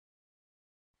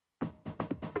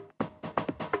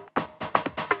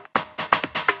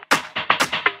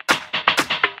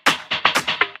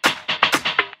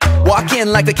walk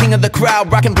in like the king of the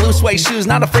crowd, rocking blue suede shoes,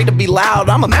 not afraid to be loud.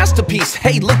 I'm a masterpiece,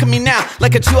 hey, look at me now.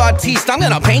 Like a true artiste, I'm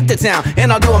gonna paint the town,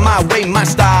 and I'll do it my way, my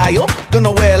style.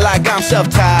 Gonna wear it like I'm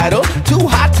self-titled. Too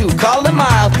hot to call it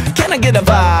mild. Can I get a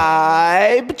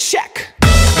vibe? Check.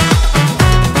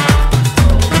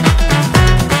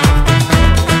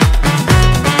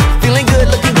 Feeling good,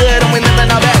 looking good, and we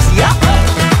living our best, yeah.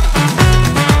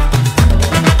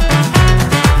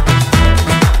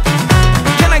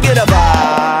 Can I get a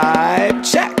vibe?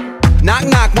 Check. Knock,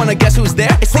 knock, wanna guess who's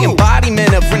there? It's the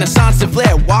embodiment of Renaissance and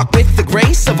flair. Walk with the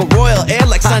grace of a royal air,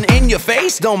 like sun in your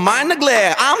face, don't mind the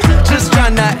glare. I'm just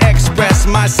trying to express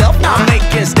myself, not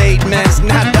making statements.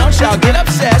 Now don't y'all get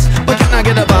obsessed, but can I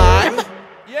get a vibe?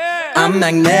 Yeah. I'm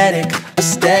magnetic,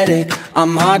 aesthetic,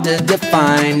 I'm hard to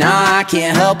define. Nah, I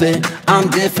can't help it, I'm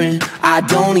different, I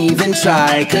don't even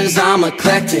try. Cause I'm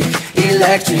eclectic,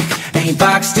 electric, ain't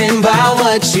boxed in by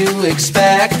what you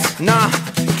expect. Nah,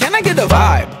 can I get a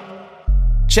vibe?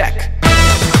 Check.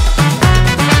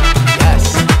 Yes.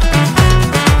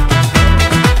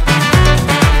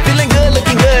 Feeling good,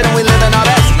 looking good, and we living our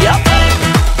best. Yup.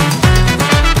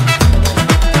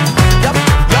 Yup,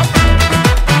 yup.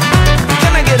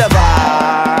 Can I get a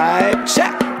vibe?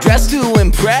 Check. Dressed to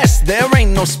impress, there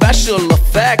ain't no special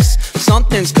effects.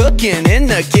 Something's cooking in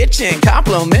the kitchen,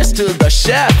 compliments to the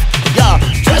chef. Yeah,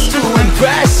 dressed to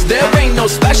impress, there ain't no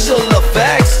special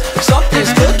effects.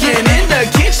 Something's cooking in the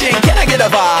kitchen, can I get a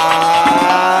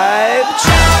vibe?